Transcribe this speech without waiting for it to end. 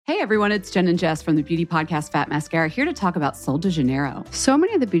Hey everyone, it's Jen and Jess from the beauty podcast Fat Mascara here to talk about Sol de Janeiro. So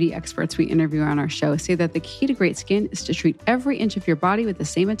many of the beauty experts we interview on our show say that the key to great skin is to treat every inch of your body with the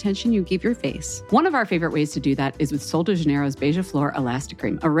same attention you give your face. One of our favorite ways to do that is with Sol de Janeiro's Beija Flor Elastic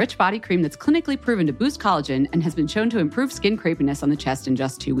Cream, a rich body cream that's clinically proven to boost collagen and has been shown to improve skin crepiness on the chest in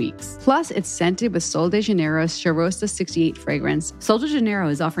just 2 weeks. Plus, it's scented with Sol de Janeiro's Charosta 68 fragrance. Sol de Janeiro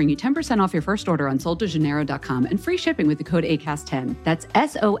is offering you 10% off your first order on soldejaneiro.com and free shipping with the code ACAST10. That's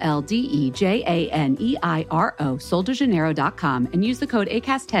SOLDEJANEIRO, soldejaneiro.com, and use the code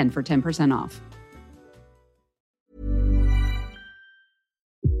ACAST10 for 10% off.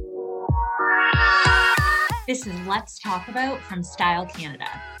 This is Let's Talk About from Style Canada.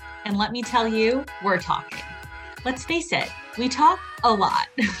 And let me tell you, we're talking. Let's face it, we talk a lot.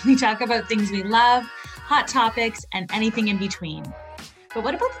 We talk about things we love, hot topics, and anything in between. But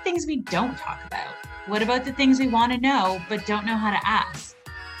what about the things we don't talk about? What about the things we want to know but don't know how to ask?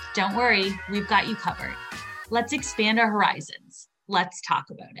 Don't worry, we've got you covered. Let's expand our horizons. Let's talk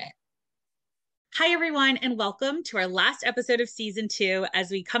about it. Hi, everyone, and welcome to our last episode of season 2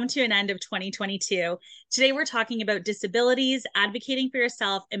 as we come to an end of 2022. Today, we're talking about disabilities, advocating for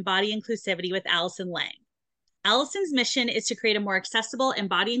yourself, and body inclusivity with Allison Lang. Allison's mission is to create a more accessible and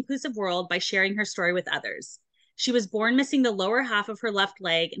body inclusive world by sharing her story with others. She was born missing the lower half of her left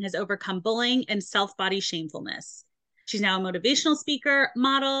leg and has overcome bullying and self-body shamefulness. She's now a motivational speaker,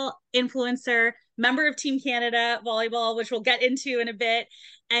 model, influencer, member of Team Canada volleyball, which we'll get into in a bit.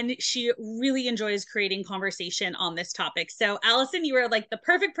 And she really enjoys creating conversation on this topic. So Allison, you are like the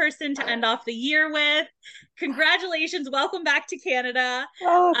perfect person to end off the year with. Congratulations. Welcome back to Canada.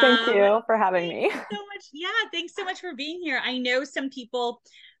 Oh, thank you for having me. So much. Yeah, thanks so much for being here. I know some people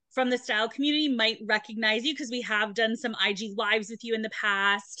from the style community might recognize you because we have done some IG lives with you in the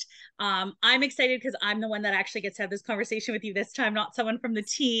past. I'm excited because I'm the one that actually gets to have this conversation with you this time, not someone from the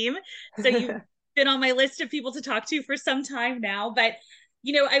team. So you've been on my list of people to talk to for some time now. But,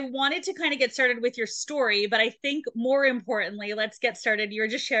 you know, I wanted to kind of get started with your story, but I think more importantly, let's get started. You were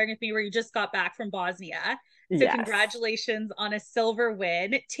just sharing with me where you just got back from Bosnia. So yes. Congratulations on a silver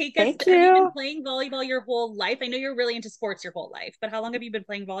win. Thank you. Have you been playing volleyball your whole life? I know you're really into sports your whole life, but how long have you been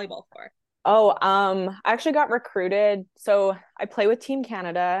playing volleyball for? I actually got recruited. So I play with Team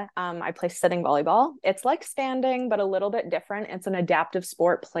Canada. I play sitting volleyball. It's like standing, but a little bit different. It's an adaptive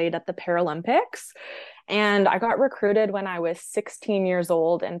sport played at the Paralympics. And I got recruited when I was 16 years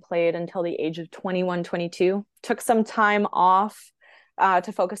old and played until the age of 21, 22. Took some time off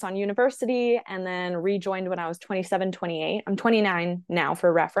to focus on university and then rejoined when I was 27, 28. I'm 29 now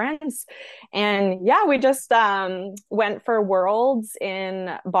for reference. And yeah, we just went for Worlds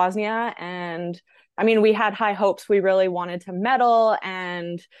in Bosnia. And I mean, we had high hopes. We really wanted to medal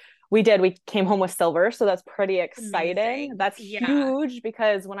and we did. We came home with silver. So that's pretty exciting. Amazing. That's huge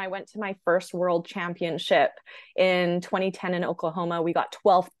because when I went to my first World Championship in 2010 in Oklahoma, we got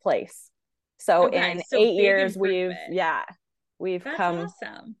 12th place. So in 8 years, we've That's come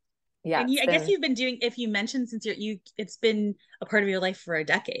awesome. Yeah. And I guess you've been doing, if you mentioned since it's been a part of your life for a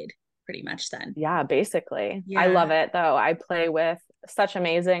decade, pretty much then. Yeah, basically. Yeah. I love it though. I play with such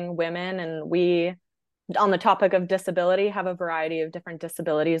amazing women and we, on the topic of disability, have a variety of different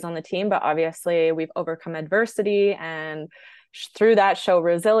disabilities on the team, but obviously we've overcome adversity and through that show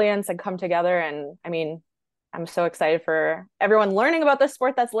resilience and come together. And I mean, I'm so excited for everyone learning about this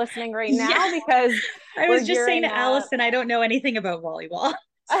sport that's listening right now because I was just saying to Allison, I don't know anything about volleyball.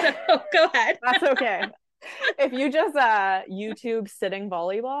 So go ahead. That's okay. If you just YouTube sitting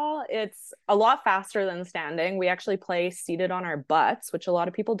volleyball, it's a lot faster than standing. We actually play seated on our butts, which a lot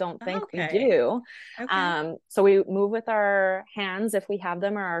of people don't think we do. Okay. So we move with our hands if we have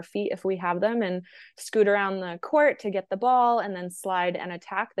them or our feet if we have them and scoot around the court to get the ball and then slide and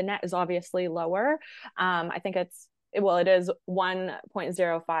attack. The net is obviously lower. I think it is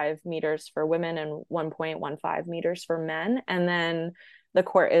 1.05 meters for women and 1.15 meters for men. And then the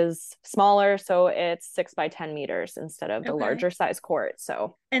court is smaller, so it's 6 by 10 meters instead of the larger size court.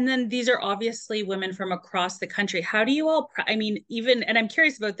 So, and then these are obviously women from across the country. How do you all, and I'm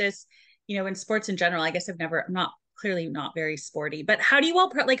curious about this, you know, in sports in general, I guess I'm clearly not very sporty, but how do you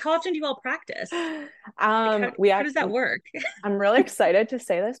all, how often do you all practice? How does that work? I'm really excited to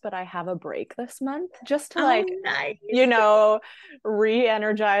say this, but I have a break this month just to nice.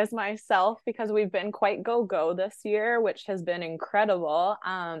 re-energize myself because we've been quite go this year, which has been incredible.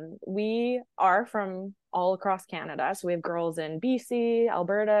 We are from all across Canada. So we have girls in BC,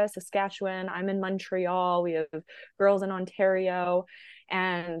 Alberta, Saskatchewan. I'm in Montreal. We have girls in Ontario.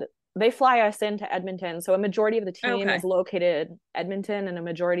 And they fly us into Edmonton. So a majority of the team Okay. is located Edmonton and a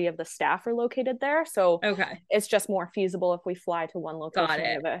majority of the staff are located there. So Okay. it's just more feasible if we fly to one Got location. We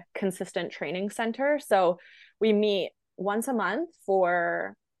it. have a consistent training center. So we meet once a month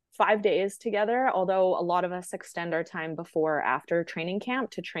for 5 days together, although a lot of us extend our time before or after training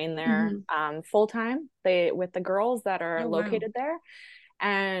camp to train there full time with the girls that are Oh, wow. located there.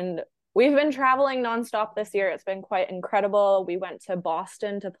 And we've been traveling nonstop this year. It's been quite incredible. We went to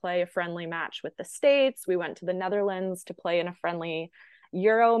Boston to play a friendly match with the States. We went to the Netherlands to play in a friendly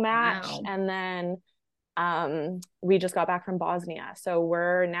Euro match. Wow. And then we just got back from Bosnia. So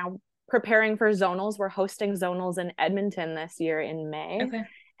we're now preparing for zonals. We're hosting zonals in Edmonton this year in May. Okay.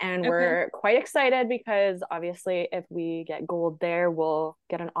 And Okay. we're quite excited because obviously if we get gold there, we'll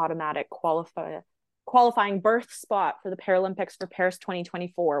get an automatic qualifying berth spot for the Paralympics for Paris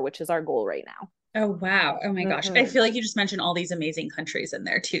 2024, which is our goal right now. Oh, wow. Oh my gosh. I Mm-hmm. feel like you just mentioned all these amazing countries in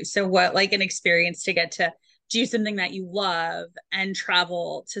there too. So what, like an experience to get to do something that you love and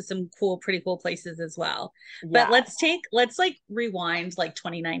travel to some cool, pretty cool places as well. Yeah. But let's like rewind like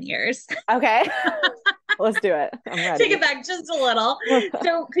 29 years. Okay. Let's do it. I'm ready. Take it back just a little.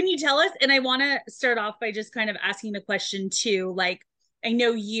 So can you tell us, and I want to start off by just kind of asking the question too, like, I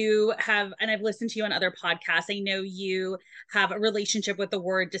know you have, and I've listened to you on other podcasts. I know you have a relationship with the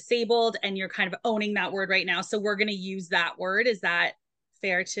word disabled and you're kind of owning that word right now. So we're going to use that word. Is that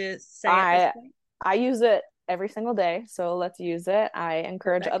fair to say at this point? I use it every single day. So let's use it. I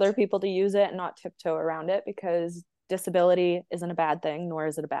encourage other people to use it and not tiptoe around it because disability isn't a bad thing, nor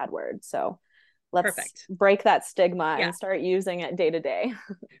is it a bad word. So let's break that stigma and start using it day to day.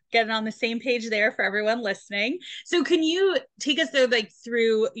 Get it on the same page there for everyone listening. So can you take us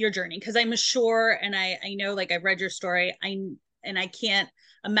through your journey? Because I'm sure, and I know, like, I've read your story, I can't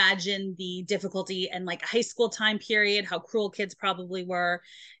imagine the difficulty and like high school time period, how cruel kids probably were.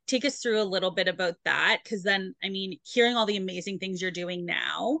 Take us through a little bit about that. Because then, I mean, hearing all the amazing things you're doing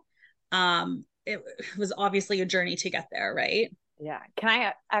now, it was obviously a journey to get there, right? Yeah. Can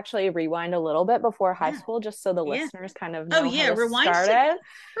I actually rewind a little bit before high school just so the listeners kind of know how to start it?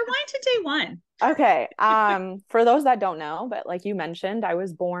 Rewind to day one. Okay. For those that don't know, but like you mentioned, I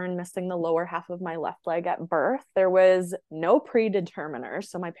was born missing the lower half of my left leg at birth. There was no predeterminers,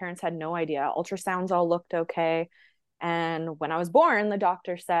 so my parents had no idea. Ultrasounds all looked okay. And when I was born, the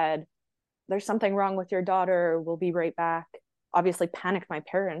doctor said, "There's something wrong with your daughter. We'll be right back." Obviously panicked my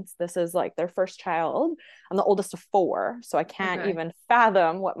parents. This is like their first child. I'm the oldest of 4, so I can't even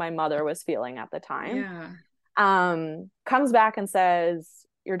fathom what my mother was feeling at the time. Comes back and says,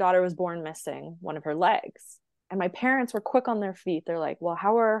 "Your daughter was born missing one of her legs." And my parents were quick on their feet. They're like, "Well,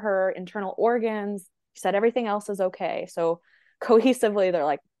 how are her internal organs?" He said everything else is okay. So cohesively, they're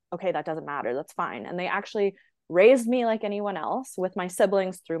like, "Okay, that doesn't matter. That's fine." And they actually raised me like anyone else with my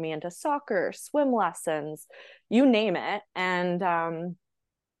siblings, threw me into soccer, swim lessons, you name it. And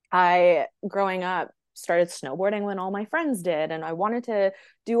I, growing up, started snowboarding when all my friends did. And I wanted to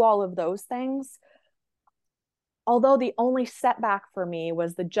do all of those things. Although the only setback for me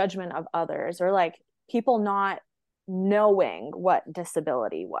was the judgment of others, or like people not knowing what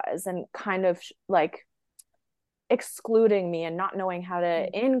disability was and kind of like excluding me and not knowing how to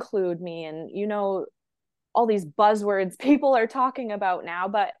include me. And, you know, all these buzzwords people are talking about now.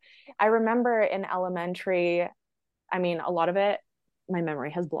 But I remember in elementary, I mean, a lot of it, my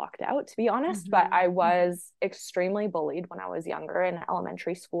memory has blocked out, to be honest, but I was extremely bullied when I was younger in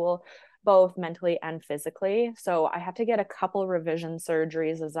elementary school, both mentally and physically. So I had to get a couple revision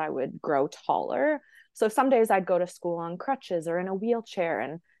surgeries as I would grow taller. So some days I'd go to school on crutches or in a wheelchair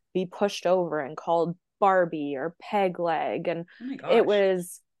and be pushed over and called Barbie or peg leg. And it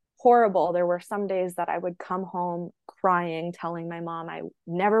was horrible. There were some days that I would come home crying, telling my mom I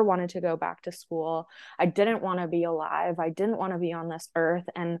never wanted to go back to school. I didn't want to be alive. I didn't want to be on this earth.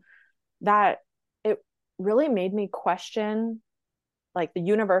 And that, it really made me question like the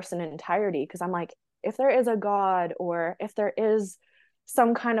universe in entirety. Because I'm like, if there is a God, or if there is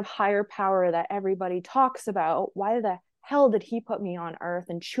some kind of higher power that everybody talks about, why the hell did he put me on earth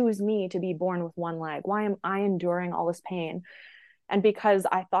and choose me to be born with one leg? Why am I enduring all this pain? And because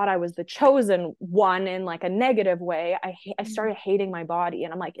I thought I was the chosen one in like a negative way, I started hating my body.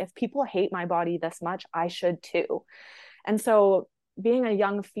 And I'm like, if people hate my body this much, I should too. And so being a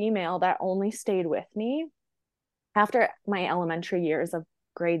young female, that only stayed with me. After my elementary years of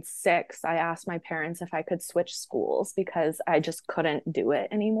grade 6, I asked my parents if I could switch schools because I just couldn't do it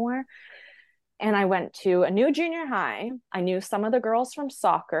anymore. And I went to a new junior high. I knew some of the girls from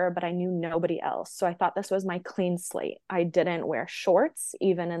soccer, but I knew nobody else. So I thought this was my clean slate. I didn't wear shorts,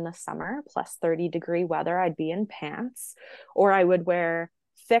 even in the summer, plus 30-degree weather. I'd be in pants, or I would wear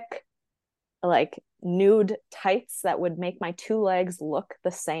thick like nude tights that would make my two legs look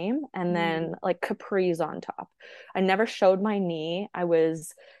the same, and then like capris on top. I never showed my knee. I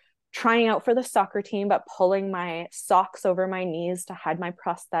was trying out for the soccer team, but pulling my socks over my knees to hide my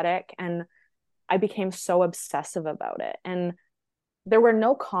prosthetic. And I became so obsessive about it. And there were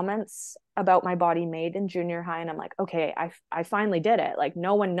no comments about my body made in junior high. And I'm like, okay, I finally did it. Like,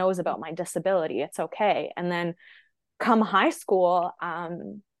 no one knows about my disability. It's okay. And then come high school,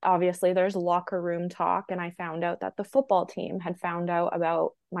 obviously there's locker room talk. And I found out that the football team had found out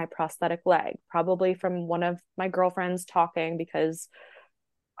about my prosthetic leg, probably from one of my girlfriends talking, because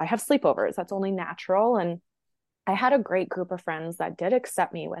I have sleepovers. That's only natural. And I had a great group of friends that did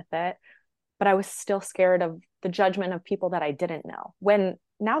accept me with it, but I was still scared of the judgment of people that I didn't know. When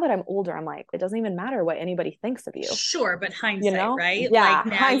now that I'm older, I'm like, it doesn't even matter what anybody thinks of you. Sure, but hindsight, right? Yeah, Like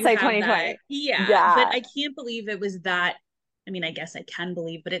now hindsight you have 2020. that. Yeah, Yeah. but I can't believe it was that. I mean, I guess I can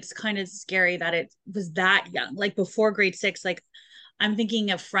believe, but it's kind of scary that it was that young, like before grade 6. Like, I'm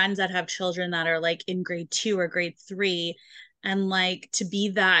thinking of friends that have children that are like in grade 2 or grade 3, and like to be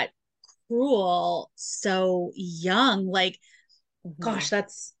that cruel so young, like, gosh,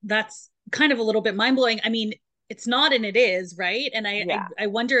 that's kind of a little bit mind blowing. I mean, it's not, and it is, right? And I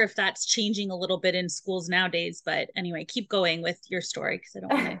wonder if that's changing a little bit in schools nowadays. But anyway, keep going with your story, because I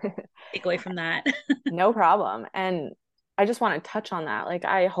don't want to take away from that. No problem. And I just want to touch on that. Like,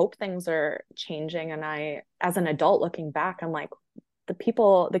 I hope things are changing. And I, as an adult looking back, I'm like,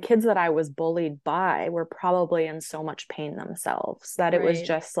 the kids that I was bullied by were probably in so much pain themselves that it was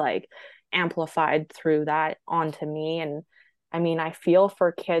just like amplified through that onto me. And I mean, I feel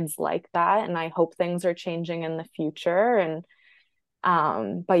for kids like that, and I hope things are changing in the future. And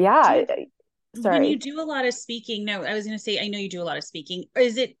but yeah, When you sorry. do a lot of speaking, no, I was going to say, I know you do a lot of speaking.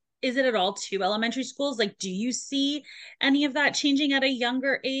 Is it at all to elementary schools? Like, do you see any of that changing at a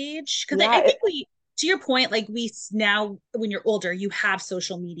younger age? Because Yeah, I think to your point, like we now, when you're older, you have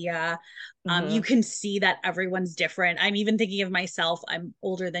social media. You can see that everyone's different. I'm even thinking of myself. I'm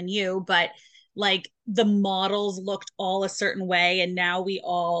older than you, but like the models looked all a certain way, and now we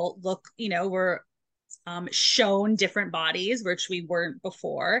all look, we're shown different bodies, which we weren't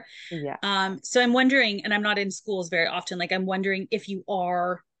before. yeah. So I'm wondering, and I'm not in schools very often, like I'm wondering if you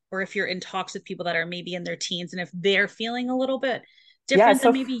are, or if you're in talks with people that are maybe in their teens, and if they're feeling a little bit Yeah, different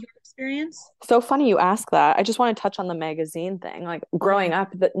than maybe your experience. so funny you ask that. I just want to touch on the magazine thing. Like growing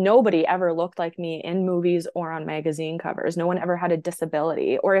up, that nobody ever looked like me in movies or on magazine covers. No one ever had a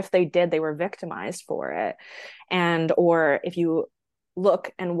disability, or if they did, they were victimized for it. And or if you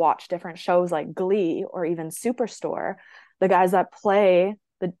look and watch different shows like Glee or even Superstore, the guys that play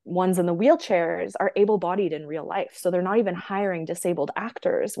the ones in the wheelchairs are able-bodied in real life. So they're not even hiring disabled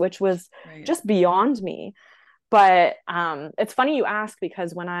actors, which was just beyond me. But it's funny you ask,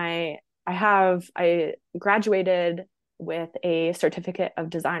 because when I graduated with a certificate of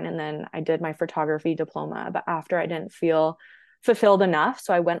design, and then I did my photography diploma. But after, I didn't feel fulfilled enough,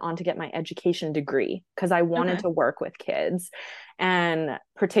 so I went on to get my education degree because I wanted to work with kids. And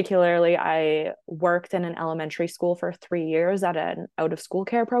particularly, I worked in an elementary school for 3 years at an out of school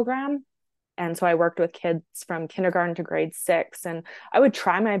care program. And so I worked with kids from kindergarten to grade 6, and I would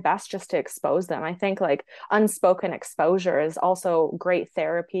try my best just to expose them. I think like unspoken exposure is also great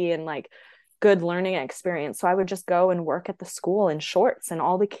therapy and like good learning experience. So I would just go and work at the school in shorts, and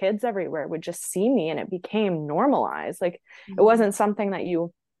all the kids everywhere would just see me, and it became normalized. Like it wasn't something that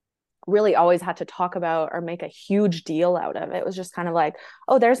you really always had to talk about or make a huge deal out of. It was just kind of like,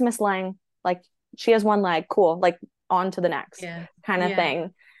 oh, there's Miss Lang. Like she has one leg. Cool. Like on to the next kind of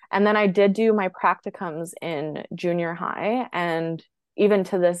thing. And then I did do my practicums in junior high. And even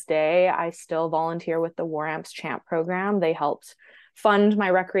to this day, I still volunteer with the War Amps Champ program. They helped fund my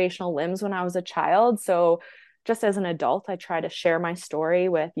recreational limbs when I was a child. So just as an adult, I try to share my story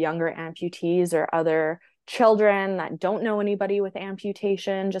with younger amputees or other children that don't know anybody with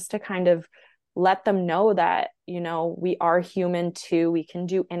amputation, just to kind of let them know that, we are human too. We can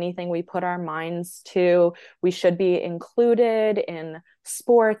do anything we put our minds to. We should be included in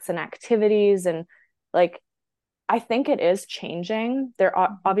sports and activities. And like, I think it is changing. There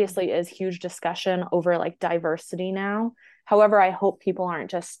obviously is huge discussion over like diversity now. However, I hope people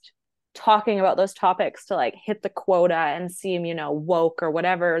aren't just talking about those topics to like hit the quota and seem, woke or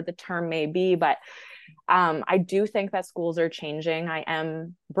whatever the term may be. But I do think that schools are changing. I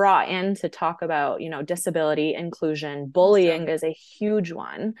am brought in to talk about, disability inclusion. Bullying is a huge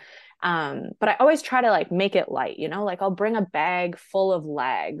one. But I always try to like make it light, you know, like I'll bring a bag full of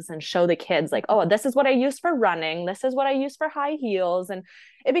legs and show the kids like, oh, this is what I use for running. This is what I use for high heels. And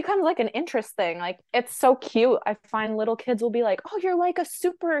it becomes like an interest thing. Like it's so cute. I find little kids will be like, oh, you're like a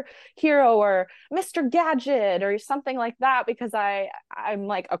superhero or Mr. Gadget or something like that because I'm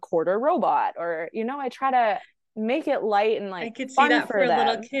like a quarter robot or, you know, I try to make it light and like I could see fun that for for a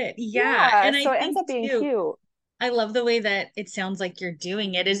little them. kid. Yeah. Yeah. And I So it ends think up being too, cute. I love the way that it sounds like you're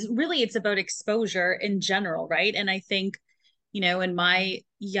doing it is really it's about exposure in general, right? And I think, in my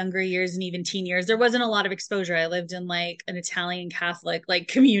younger years and even teen years, there wasn't a lot of exposure. I lived in like an Italian Catholic like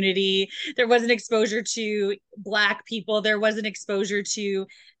community. There wasn't exposure to Black people. There wasn't exposure to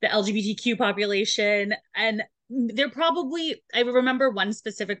the LGBTQ population. And I remember one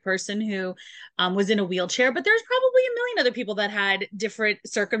specific person who was in a wheelchair, but there's probably a million other people that had different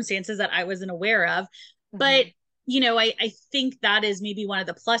circumstances that I wasn't aware of. But I think that is maybe one of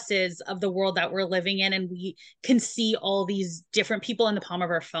the pluses of the world that we're living in. And we can see all these different people in the palm of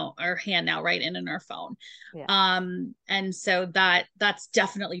our hand now, right? And in our phone. Yeah. And so that's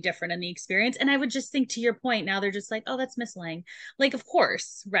definitely different in the experience. And I would just think to your point, now they're just like, oh, that's Miss Lang. Like, of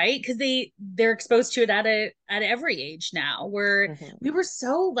course, right? Because they're exposed to it at every age now, where we were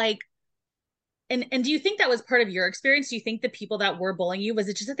so like, and do you think that was part of your experience? Do you think the people that were bullying you, was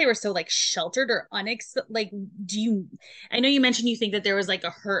it just that they were so like sheltered or I know you mentioned you think that there was like a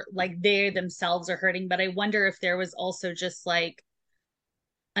hurt, like they themselves are hurting, but I wonder if there was also just like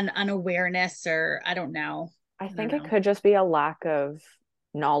an unawareness or I don't know. I think it could just be a lack of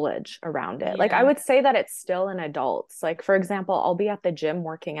knowledge around it. Yeah. Like I would say that it's still in adults. Like for example, I'll be at the gym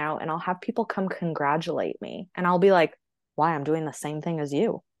working out and I'll have people come congratulate me and I'll be like, why? I'm doing the same thing as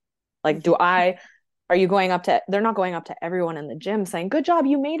you. Like, are you going up to, they're not going up to everyone in the gym saying, good job,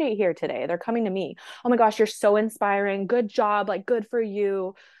 you made it here today. They're coming to me. Oh my gosh, you're so inspiring. Good job. Like, good for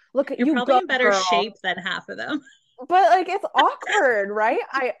you. Look at you. You're probably in better girl. shape than half of them. But like, it's awkward, right?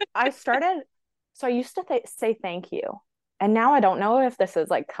 I started, so I used to say thank you. And now I don't know if this is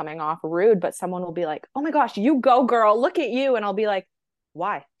like coming off rude, but someone will be like, oh my gosh, you go girl, look at you. And I'll be like,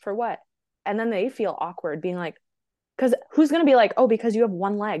 why? For what? And then they feel awkward being like, because who's going to be like, oh, because you have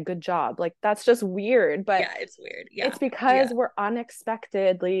one leg, good job. Like that's just weird. But yeah, it's weird. Yeah. It's because we're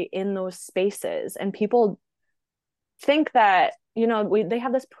unexpectedly in those spaces and people think that, they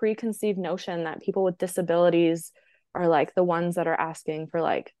have this preconceived notion that people with disabilities are like the ones that are asking for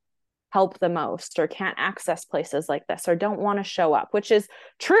like help the most or can't access places like this or don't want to show up, which is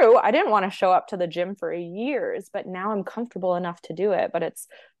true. I didn't want to show up to the gym for years, but now I'm comfortable enough to do it. But it's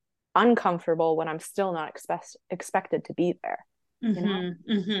uncomfortable when I'm still not expected to be there.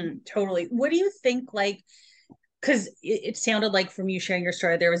 Totally. What do you think, like, because it sounded like from you sharing your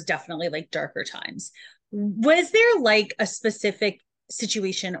story, there was definitely like darker times. Was there like a specific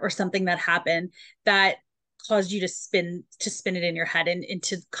situation or something that happened that caused you to spin it in your head and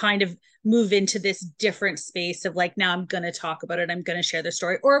to kind of move into this different space of like, now I'm going to talk about it, I'm going to share the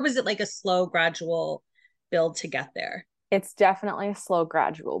story? Or was it like a slow, gradual build to get there? It's definitely a slow,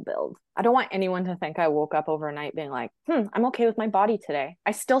 gradual build. I don't want anyone to think I woke up overnight being like, I'm okay with my body today.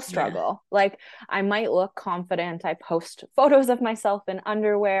 I still struggle. Yeah. Like I might look confident. I post photos of myself in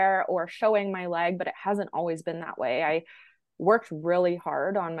underwear or showing my leg, but it hasn't always been that way. I worked really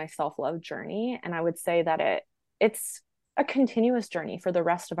hard on my self-love journey. And I would say that it's a continuous journey for the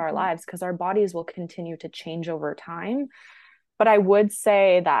rest of our lives because our bodies will continue to change over time. But I would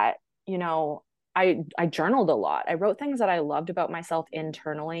say that, I journaled a lot. I wrote things that I loved about myself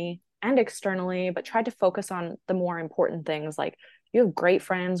internally and externally, but tried to focus on the more important things like you have great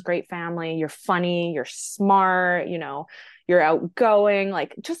friends, great family, you're funny, you're smart, you're outgoing,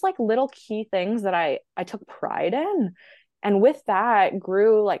 like just like little key things that I took pride in. And with that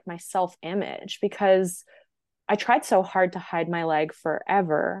grew like my self-image because I tried so hard to hide my leg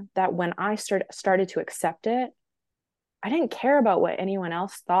forever that when I started to accept it, I didn't care about what anyone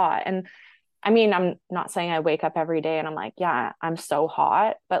else thought. And I mean, I'm not saying I wake up every day and I'm like, yeah, I'm so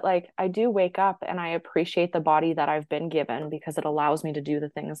hot, but like I do wake up and I appreciate the body that I've been given because it allows me to do the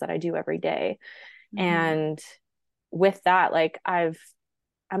things that I do every day. And with that, like I'm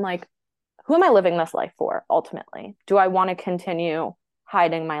like, who am I living this life for ultimately? Do I want to continue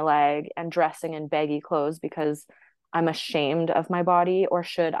hiding my leg and dressing in baggy clothes because I'm ashamed of my body, or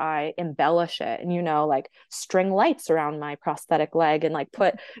should I embellish it and, like string lights around my prosthetic leg and like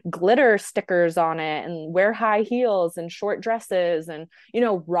put glitter stickers on it and wear high heels and short dresses and,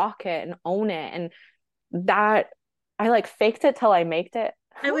 rock it and own it. And that I like faked it till I maked it.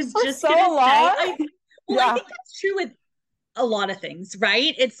 I was just gonna say, I think that's true with a lot of things,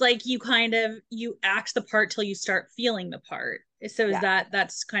 right? It's like you act the part till you start feeling the part. So is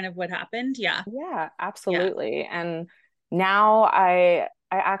that's kind of what happened? Yeah. Yeah, Yeah. absolutely. And now I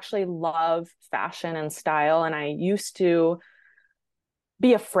actually love fashion and style, and I used to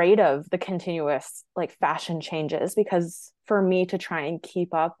be afraid of the continuous like fashion changes because for me to try and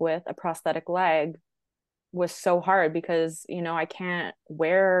keep up with a prosthetic leg was so hard because I can't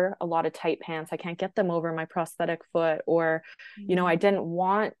wear a lot of tight pants. I can't get them over my prosthetic foot, or I didn't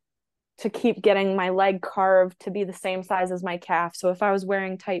want to keep getting my leg carved to be the same size as my calf. So if I was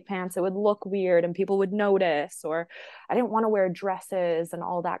wearing tight pants, it would look weird and people would notice, or I didn't want to wear dresses and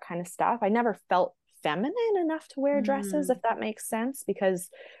all that kind of stuff. I never felt feminine enough to wear dresses, if that makes sense, because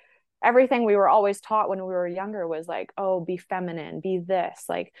everything we were always taught when we were younger was like, oh, be feminine, be this,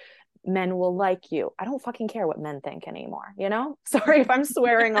 like men will like you. I don't fucking care what men think anymore, Sorry if I'm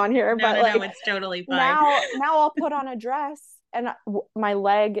swearing on here, No, but no, like no, it's totally fine. now I'll put on a dress and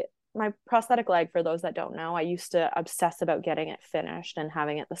my prosthetic leg, for those that don't know, I used to obsess about getting it finished and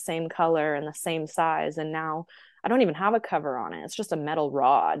having it the same color and the same size. And now I don't even have a cover on it. It's just a metal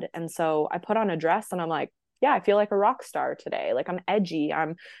rod. And so I put on a dress and I'm like, yeah, I feel like a rock star today. Like I'm edgy.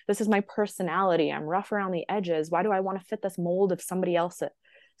 This is my personality. I'm rough around the edges. Why do I want to fit this mold of somebody else?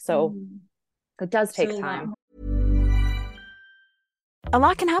 So it does take time. A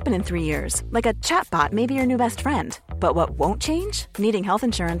lot can happen in 3 years, like a chatbot may be your new best friend. But what won't change? Needing health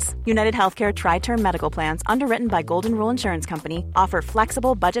insurance. United Healthcare Tri-Term Medical Plans, underwritten by Golden Rule Insurance Company, offer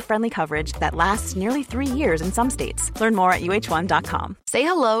flexible, budget-friendly coverage that lasts nearly 3 years in some states. Learn more at uh1.com. Say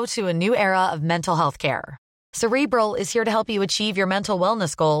hello to a new era of mental health care. Cerebral is here to help you achieve your mental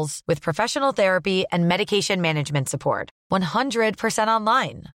wellness goals with professional therapy and medication management support. 100%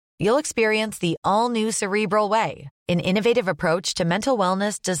 online. You'll experience the all-new Cerebral Way, an innovative approach to mental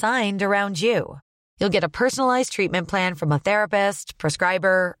wellness designed around you. You'll get a personalized treatment plan from a therapist,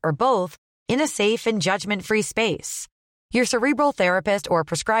 prescriber, or both in a safe and judgment-free space. Your Cerebral therapist or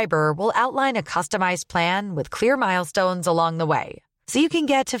prescriber will outline a customized plan with clear milestones along the way, so you can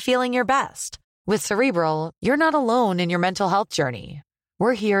get to feeling your best. With Cerebral, you're not alone in your mental health journey.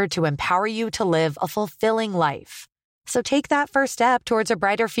 We're here to empower you to live a fulfilling life. So take that first step towards a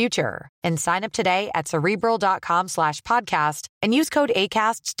brighter future and sign up today at Cerebral.com/podcast and use code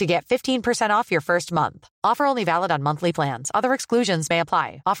ACAST to get 15% off your first month. Offer only valid on monthly plans. Other exclusions may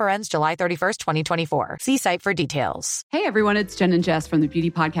apply. Offer ends July 31st, 2024. See site for details. Hey everyone, it's Jen and Jess from the beauty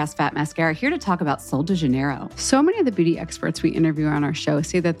podcast Fat Mascara here to talk about Sol de Janeiro. So many of the beauty experts we interview on our show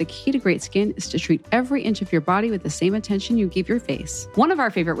say that the key to great skin is to treat every inch of your body with the same attention you give your face. One of our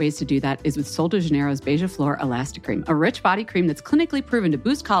favorite ways to do that is with Sol de Janeiro's Beija Flor Elastic Cream, a rich body cream that's clinically proven to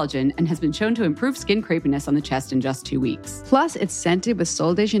boost collagen and has been shown to improve skin crepiness on the chest in just 2 weeks. Plus, it's scented with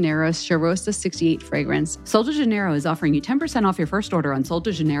Sol de Janeiro's Charosta 68 fragrance. Sol de Janeiro is offering you 10% off your first order on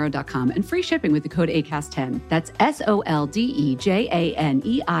soldejaneiro.com and free shipping with the code ACAST10. That's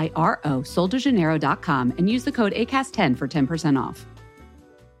SOLDEJANEIRO, soldejaneiro.com, and use the code ACAST10 for 10% off.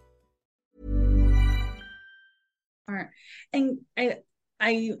 All right. And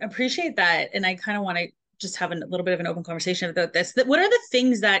I appreciate that. And I kind of want to just have a little bit of an open conversation about this. What are the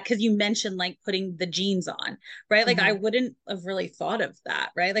things that, because you mentioned like putting the jeans on, right? Like I wouldn't have really thought of that,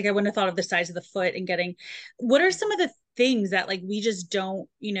 right? Like I wouldn't have thought of the size of the foot and what are some of the things that like we just don't,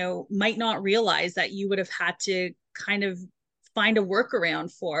 might not realize that you would have had to kind of find a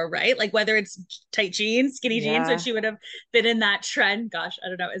workaround for, right? Like whether it's tight jeans, skinny jeans, which you would have been in that trend. Gosh, I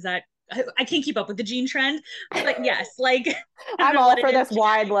don't know. Is that, I can't keep up with the jean trend, but yes, like I'm all for this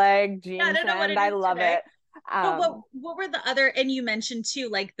wide leg jean trend. I love it. But what were the other, and you mentioned too,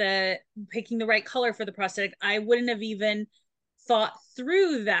 like the picking the right color for the prosthetic. I wouldn't have even thought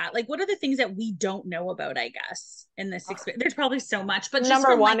through that. Like, what are the things that we don't know about, I guess, in this experience? There's probably so much, but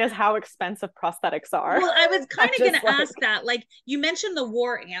number one is how expensive prosthetics are. Well, I was kind of going to ask that. Like you mentioned the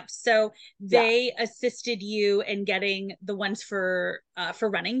war amps. So they assisted you in getting the ones for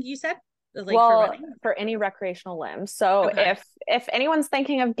running, you said? Like for any recreational limb. So if anyone's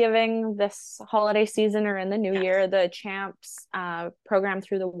thinking of giving this holiday season or in the new year, the Champs program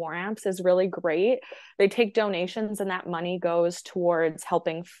through the War Amps is really great. They take donations and that money goes towards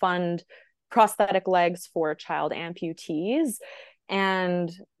helping fund prosthetic legs for child amputees. And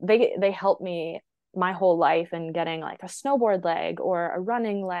they help me my whole life in getting like a snowboard leg or a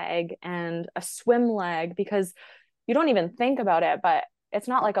running leg and a swim leg, because you don't even think about it, but it's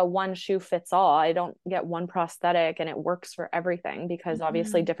not like a one shoe fits all. I don't get one prosthetic and it works for everything, because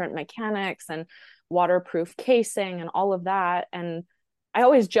obviously different mechanics and waterproof casing and all of that. And I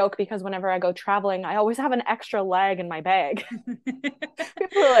always joke because whenever I go traveling, I always have an extra leg in my bag.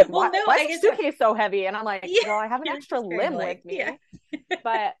 People are like, why is the suitcase so heavy? And I'm like, well, I have an extra limb with me.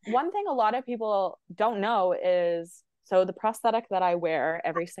 But one thing a lot of people don't know is So the prosthetic that I wear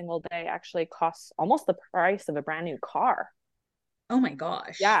every single day actually costs almost the price of a brand new car. Oh my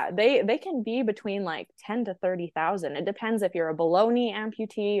gosh. Yeah, they can be between like 10 to 30,000. It depends if you're a below knee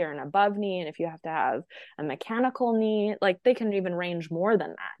amputee or an above knee, and if you have to have a mechanical knee, like they can even range more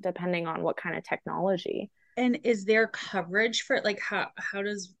than that depending on what kind of technology. And is there coverage for like how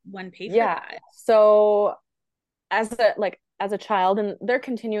does one pay for Yeah. that? So as a child, and they're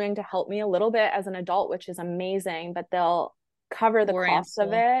continuing to help me a little bit as an adult, which is amazing, but they'll cover the cost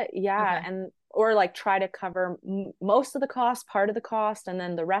of it. Yeah. Okay. And or like try to cover most of the cost, part of the cost, and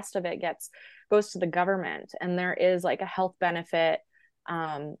then the rest of it goes to the government. And there is like a health benefit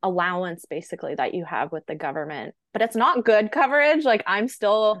allowance basically that you have with the government, but it's not good coverage. Like I'm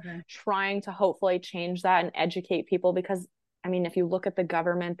still trying to hopefully change that and educate people, because I mean, if you look at the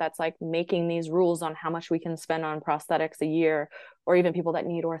government that's like making these rules on how much we can spend on prosthetics a year, or even people that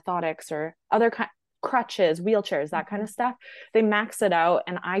need orthotics or other crutches, wheelchairs, that kind of stuff, they max it out.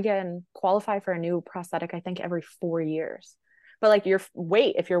 And I can qualify for a new prosthetic, I think every 4 years. But like if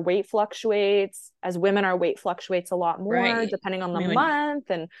your weight fluctuates, as women, our weight fluctuates a lot more depending on the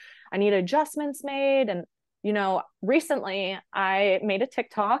month, and I need adjustments made. And recently I made a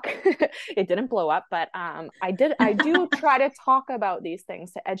TikTok. It didn't blow up, but I do try to talk about these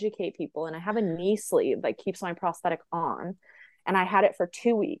things to educate people. And I have a knee sleeve that keeps my prosthetic on, and I had it for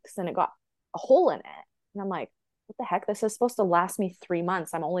 2 weeks and it got a hole in it. And I'm like, what the heck? This is supposed to last me 3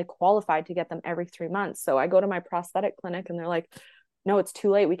 months. I'm only qualified to get them every 3 months. So I go to my prosthetic clinic and they're like, no, it's too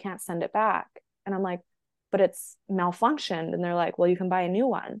late. We can't send it back. And I'm like, but it's malfunctioned. And they're like, well, you can buy a new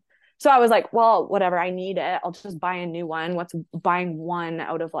one. So I was like, well, whatever, I need it. I'll just buy a new one. What's buying one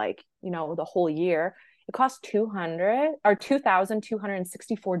out of like, the whole year? It costs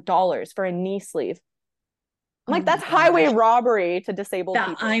 $2,264 for a knee sleeve. I'm like, that's highway robbery to disabled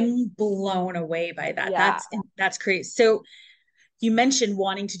people. I'm blown away by that. Yeah. That's crazy. So you mentioned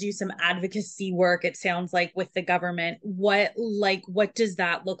wanting to do some advocacy work, it sounds like, with the government. What does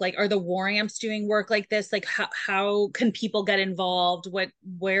that look like? Are the war amps doing work like this? Like how can people get involved?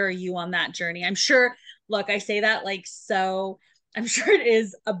 Where are you on that journey? I'm sure, look, I say that like, so I'm sure it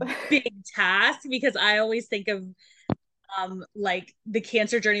is a big task, because I always think of like the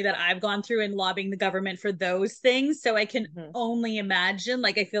cancer journey that I've gone through and lobbying the government for those things. So I can only imagine,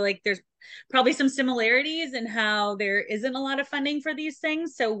 like, I feel like there's probably some similarities in how there isn't a lot of funding for these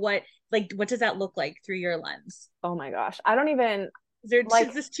things. So what does that look like through your lens? Oh my gosh. I don't even,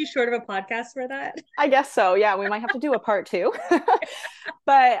 is this too short of a podcast for that? I guess so. Yeah. We might have to do a part 2,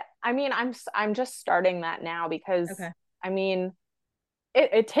 but I mean, I'm just starting that now because I mean,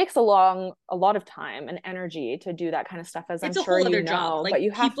 it takes a lot of time and energy to do that kind of stuff, as I'm sure you know. Job. Like, but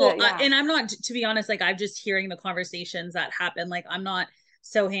you have to, and I'm not, to be honest, like I'm just hearing the conversations that happen. Like I'm not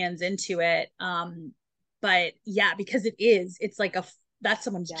so hands into it. But yeah, because it's like that's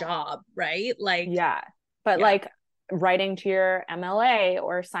someone's job, right? Like, but like writing to your MLA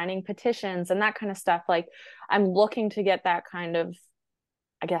or signing petitions and that kind of stuff. Like I'm looking to get that kind of,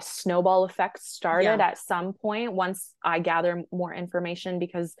 I guess, snowball effect started at some point once I gather more information,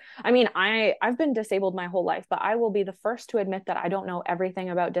 because I mean, I've been disabled my whole life, but I will be the first to admit that I don't know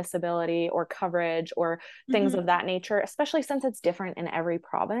everything about disability or coverage or things of that nature, especially since it's different in every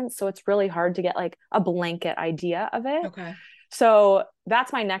province. So it's really hard to get like a blanket idea of it. Okay. So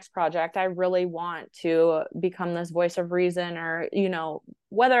that's my next project. I really want to become this voice of reason, or,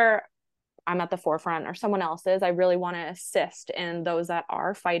 whether I'm at the forefront or someone else is, I really want to assist in those that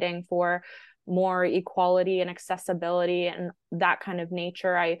are fighting for more equality and accessibility and that kind of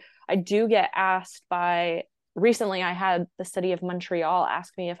nature. I do get asked recently I had the city of Montreal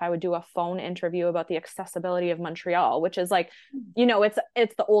ask me if I would do a phone interview about the accessibility of Montreal, which is like,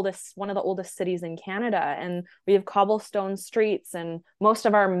 it's one of the oldest cities in Canada, and we have cobblestone streets, and most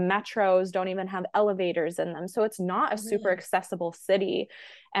of our metros don't even have elevators in them. So it's not a super accessible city.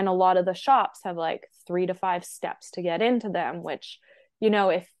 And a lot of the shops have like 3 to 5 steps to get into them, which,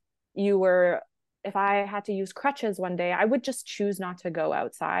 if I had to use crutches one day, I would just choose not to go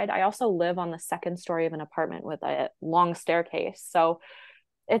outside. I also live on the 2nd story of an apartment with a long staircase. So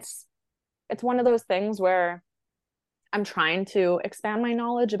it's one of those things where I'm trying to expand my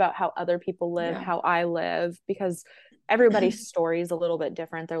knowledge about how other people live, how I live, because everybody's story is a little bit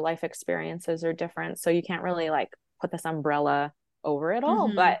different. Their life experiences are different. So you can't really like put this umbrella over it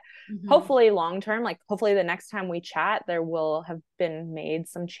all. But hopefully long term, like hopefully the next time we chat, there will have been made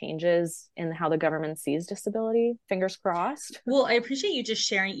some changes in how the government sees disability. Fingers crossed. Well, I appreciate you just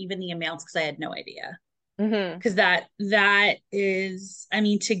sharing even the amounts, because I had no idea. Because that is, I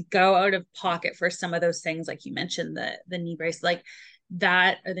mean, to go out of pocket for some of those things, like you mentioned, the knee brace, like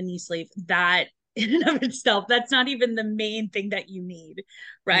that, or the knee sleeve, that in and of itself. That's not even the main thing that you need,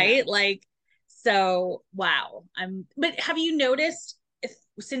 right? Yeah. Like, so wow. But have you noticed if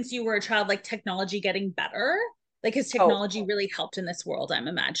since you were a child, like technology getting better? Like, has Oh, technology really helped in this world, I'm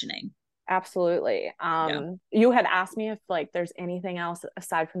imagining? absolutely. Yeah. You had asked me if like there's anything else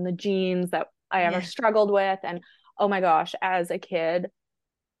aside from the jeans that I ever Yeah. struggled with. And oh my gosh, as a kid,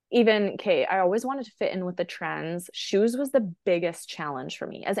 even Kate, I always wanted to fit in with the trends. Shoes was the biggest challenge for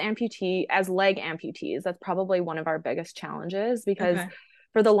me as leg amputees. That's probably one of our biggest challenges because Okay.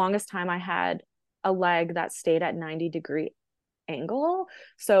 for the longest time I had a leg that stayed at 90-degree angle.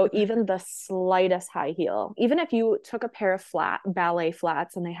 So Okay. even the slightest high heel, even if you took a pair of flat ballet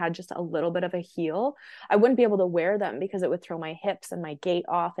flats and they had just a little bit of a heel, I wouldn't be able to wear them because it would throw my hips and my gait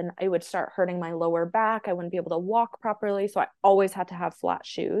off and it would start hurting my lower back. I wouldn't be able to walk properly. So I always had to have flat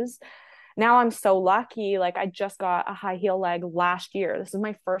shoes. Now I'm so lucky. Like I just got a high heel leg last year. This is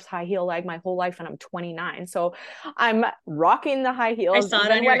my first high heel leg my whole life and I'm 29. So I'm rocking the high I heels saw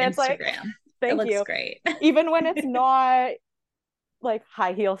it on even your when it's like, Instagram. It thank looks you. great. Even when it's not like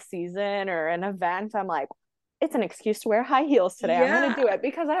high heel season or an event, I'm like, it's an excuse to wear high heels today. I'm going to do Yeah. it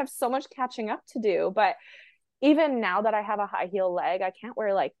because I have so much catching up to do. But even now that I have a high heel leg, I can't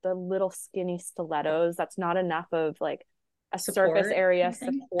wear like the little skinny stilettos. That's not enough of like a surface Support. area Anything?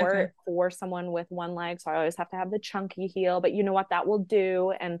 Okay. support for someone with one leg. So I always have to have the chunky heel, but you know what that will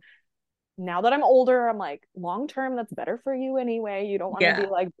do. And now that I'm older, I'm like, long term, that's better for you anyway. You don't want to be Yeah.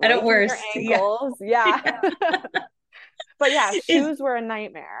 like I don't breaking wear, your yeah. ankles. Yeah. Yeah. But yeah, Is shoes were a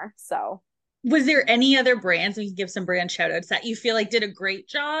nightmare. So was there any other brands, we can give some brand shout outs, that you feel like did a great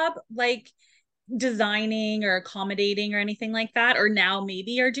job, like designing or accommodating or anything like that? Or now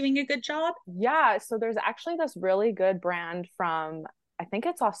maybe are doing a good job? yeah, so there's actually this really good brand from, I think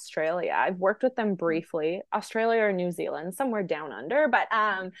it's Australia. I've worked with them briefly, Australia or New Zealand, somewhere down under, but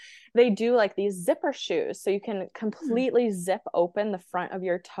they do like these zipper shoes. So you can Hmm. completely zip open the front of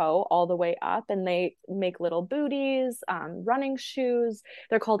your toe all the way up, and they make little booties, running shoes.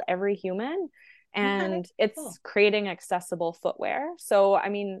 They're called Every Human, Okay. and it's Cool. creating accessible footwear. So, I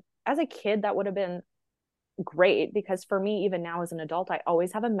mean, as a kid, that would have been great because for me, even now as an adult, I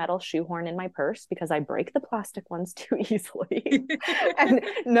always have a metal shoehorn in my purse because I break the plastic ones too easily. And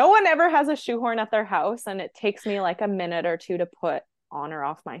no one ever has a shoehorn at their house. And it takes me like a minute or two to put on or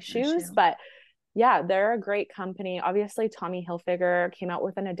off my shoes. Shoe. But yeah, they're a great company. Obviously, Tommy Hilfiger came out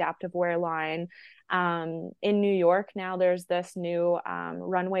with an adaptive wear line. In New York now, there's this new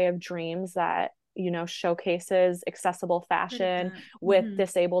Runway of Dreams that showcases accessible Heard of fashion that. with Mhm.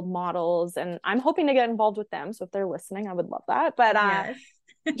 disabled models, and I'm hoping to get involved with them. So if they're listening, I would love that. But Yes.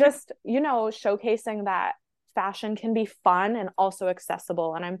 just showcasing that fashion can be fun and also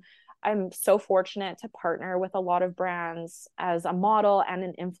accessible, and I'm so fortunate to partner with a lot of brands as a model and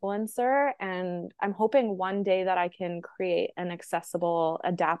an influencer. And I'm hoping one day that I can create an accessible,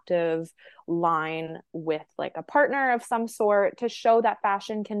 adaptive line with like a partner of some sort to show that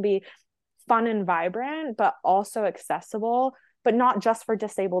fashion can be fun and vibrant, but also accessible, but not just for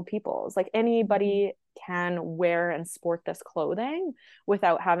disabled peoples. Like Mhm. anybody can wear and sport this clothing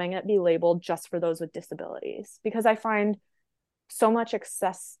without having it be labeled just for those with disabilities. Because I find so much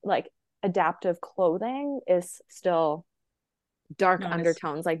access, like adaptive clothing is still dark Not as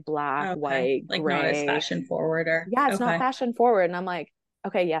undertones like black, okay. white, Like not as gray. fashion forward or Yeah, it's not okay. fashion forward. And I'm like,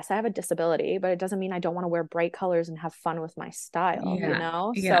 okay, yes, I have a disability, but it doesn't mean I don't want to wear bright colors and have fun with my style, you Yeah.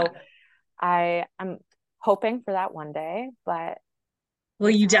 know? Yeah. So I'm hoping for that one day, but Well,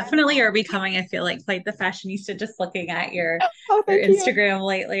 right you now I'm definitely are not. becoming, I feel like, quite the fashionista. Just looking at Oh, your thank you. Instagram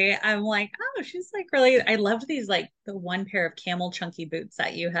lately, I'm like, oh, she's like really. I loved these, like the one pair of camel chunky boots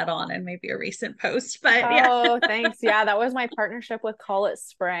that you had on in maybe a recent post. But yeah, Oh, thanks. Yeah, that was my partnership with Call It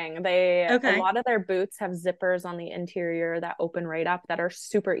Spring. A okay, lot of their boots have zippers on the interior that open right up that are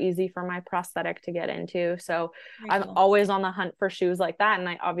super easy for my prosthetic to get into. So very I'm cool. always on the hunt for shoes like that. And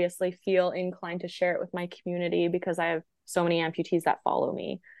I obviously feel inclined to share it with my community because I have so many amputees that follow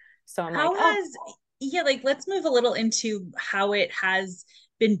me. So I'm like, How oh, has yeah, like let's move a little into how it has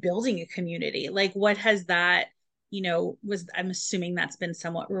been building a community. Like, what has that? Was I'm assuming that's been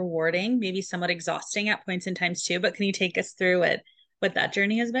somewhat rewarding, maybe somewhat exhausting at points in times too. But can you take us through what that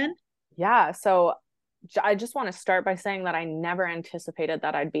journey has been? yeah. So I just want to start by saying that I never anticipated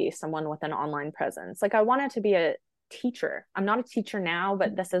that I'd be someone with an online presence. Like I wanted to be a teacher. I'm not a teacher now,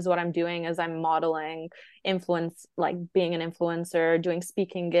 but this is what I'm doing is I'm modeling influence, like being an influencer, doing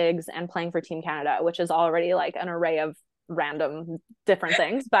speaking gigs and playing for Team Canada, which is already like an array of random different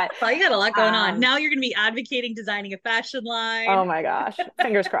things. But Well, you got a lot going on. um Now you're going to be advocating designing a fashion oh line. my gosh,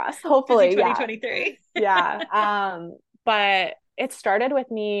 fingers crossed. Busy Hopefully, yeah. 2023. Yeah. But it started with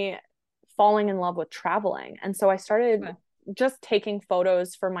me falling in love with traveling. And so I started just taking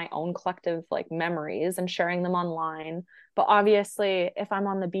photos for my own collective like memories and sharing them online. But obviously, if I'm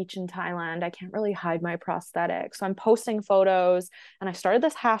on the beach in Thailand, I can't really hide my prosthetic. So I'm posting photos, and I started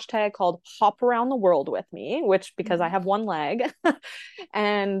this hashtag called Hop Around the World with Me, which because I have one leg.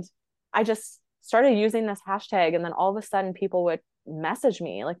 And I just started using this hashtag, and then all of a sudden people would message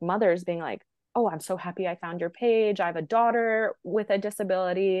me, like mothers being like, oh, I'm so happy I found your page. I have a daughter with a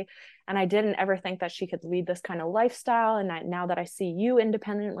disability, and I didn't ever think that she could lead this kind of lifestyle. And now that I see you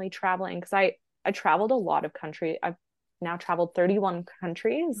independently traveling, because I traveled a lot of countries. I've now traveled 31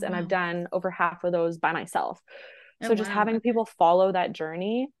 countries, and I've done over half of those by myself. So just having people follow that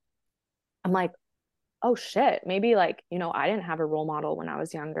journey, I'm like, oh shit, maybe like, you know, I didn't have a role model when I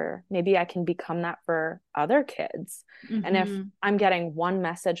was younger. Maybe I can become that for other kids. And if I'm getting one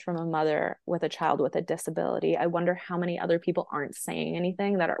message from a mother with a child with a disability, I wonder how many other people aren't saying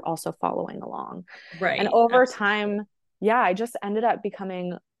anything that are also following along. Right. And over time, I just ended up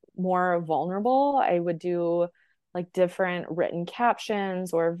becoming more vulnerable. I would do like different written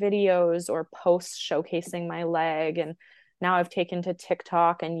captions or videos or posts showcasing my leg. And now I've taken to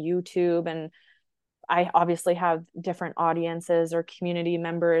TikTok and YouTube, and I obviously have different audiences or community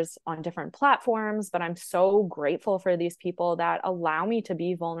members on different platforms, but I'm so grateful for these people that allow me to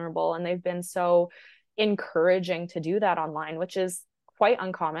be vulnerable. And they've been so encouraging to do that online, which is quite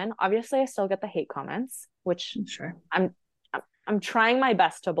uncommon. Obviously, I still get the hate comments, which I'm trying my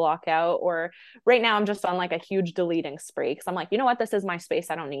best to block out, or right now I'm just on like a huge deleting spree. Cause I'm like, you know what? This is my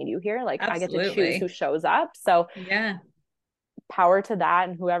space. I don't need you here. Like I get to choose who shows up. So power to that.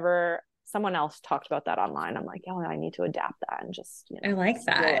 And whoever someone else talked about that online, I'm like, oh, I need to adapt that and just, you know, I like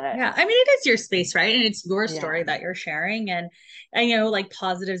that. Yeah. I mean, it is your space, right? And it's your story that you're sharing. And I know like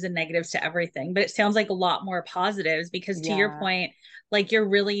positives and negatives to everything, but it sounds like a lot more positives because to your point, like you're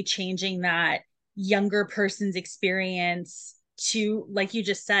really changing that younger person's experience to, like you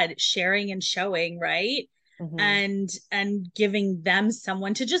just said, sharing and showing, right? And giving them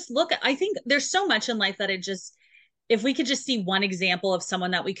someone to just look at. I think there's so much in life that it just, if we could just see one example of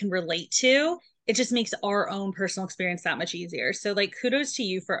someone that we can relate to, it just makes our own personal experience that much easier. So like kudos to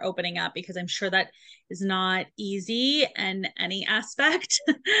you for opening up, because I'm sure that is not easy in any aspect.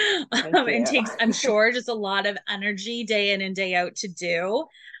 It takes, I'm sure, just a lot of energy day in and day out to do.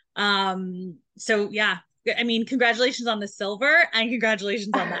 So yeah, I mean, congratulations on the silver and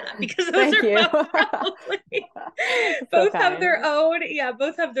congratulations on that, because those are probably both have their own,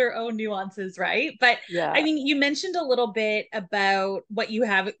 both have their own nuances, right? But I mean, you mentioned a little bit about what you'd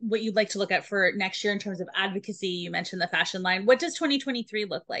like to look at for next year in terms of advocacy. You mentioned the fashion line. What does 2023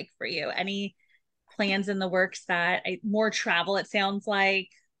 look like for you? Any plans in the works that more travel, it sounds like?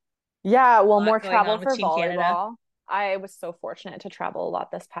 Yeah, well, more travel for volleyball. Canada. I was so fortunate to travel a lot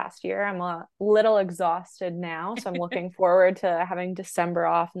this past year. I'm a little exhausted now, so I'm looking forward to having December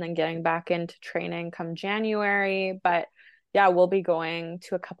off and then getting back into training come January. But yeah, we'll be going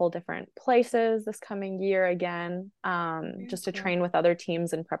to a couple different places this coming year again, just to train with other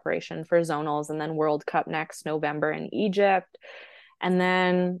teams in preparation for zonals, and then World Cup next November in Egypt. And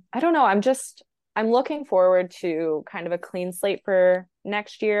then I don't know, I'm looking forward to kind of a clean slate for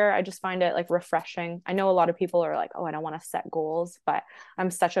next year. I just find it like refreshing. I know a lot of people are like, oh, I don't want to set goals, but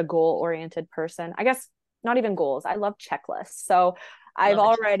I'm such a goal-oriented person. I guess not even goals. I love checklists. So I've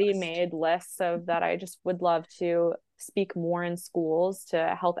already made lists of that. I just would love to speak more in schools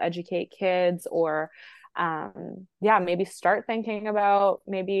to help educate kids, or maybe start thinking about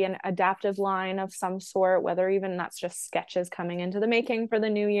maybe an adaptive line of some sort, whether even that's just sketches coming into the making for the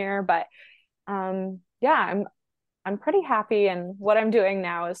new year. But I'm pretty happy in what I'm doing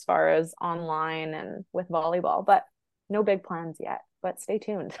now as far as online and with volleyball, but no big plans yet, but stay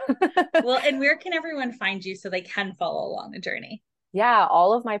tuned. Well, and where can everyone find you so they can follow along the journey? Yeah,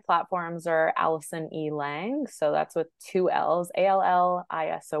 all of my platforms are Allison E. Lang. So that's with 2 L's, ALLISONELANG.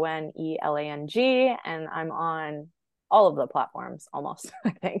 And I'm on all of the platforms almost,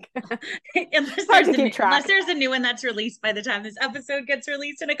 I think. Unless there's a new one that's released by the time this episode gets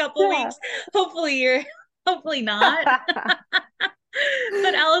released in a couple weeks. Hopefully not.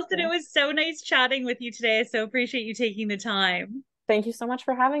 But Allison, it was so nice chatting with you today. I so appreciate you taking the time. Thank you so much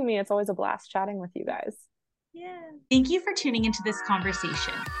for having me. It's always a blast chatting with you guys. Yeah. Thank you for tuning into this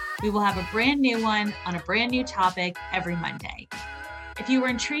conversation. We will have a brand new one on a brand new topic every Monday. If you were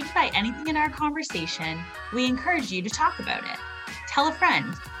intrigued by anything in our conversation, we encourage you to talk about it. Tell a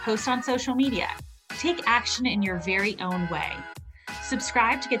friend, post on social media, take action in your very own way.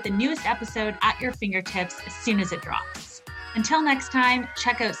 Subscribe to get the newest episode at your fingertips as soon as it drops. Until next time,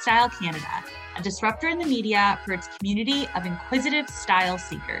 check out Style Canada, a disruptor in the media for its community of inquisitive style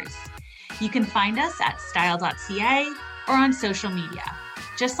seekers. You can find us at style.ca or on social media.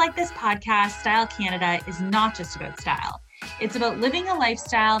 Just like this podcast, Style Canada is not just about style. It's about living a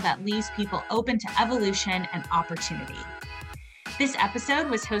lifestyle that leaves people open to evolution and opportunity. This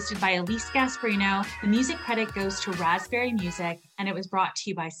episode was hosted by Elise Gasparino. The music credit goes to Raspberry Music, and it was brought to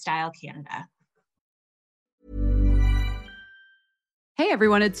you by Style Canada. Hey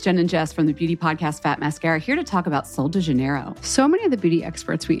everyone, it's Jen and Jess from the beauty podcast Fat Mascara here to talk about Sol de Janeiro. So many of the beauty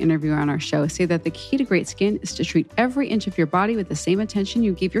experts we interview on our show say that the key to great skin is to treat every inch of your body with the same attention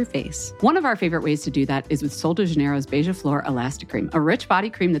you give your face. One of our favorite ways to do that is with Sol de Janeiro's Beija Flor Elastic Cream, a rich body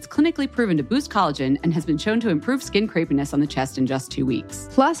cream that's clinically proven to boost collagen and has been shown to improve skin crepiness on the chest in just 2 weeks.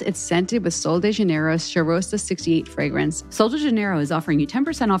 Plus, it's scented with Sol de Janeiro's Charosta 68 fragrance. Sol de Janeiro is offering you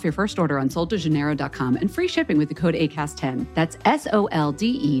 10% off your first order on soldejaneiro.com and free shipping with the code ACAST10. That's SOLDEJANEIRO,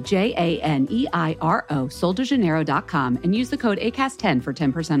 soldejaneiro.com, and use the code ACAST10 for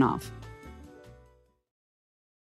 10% off.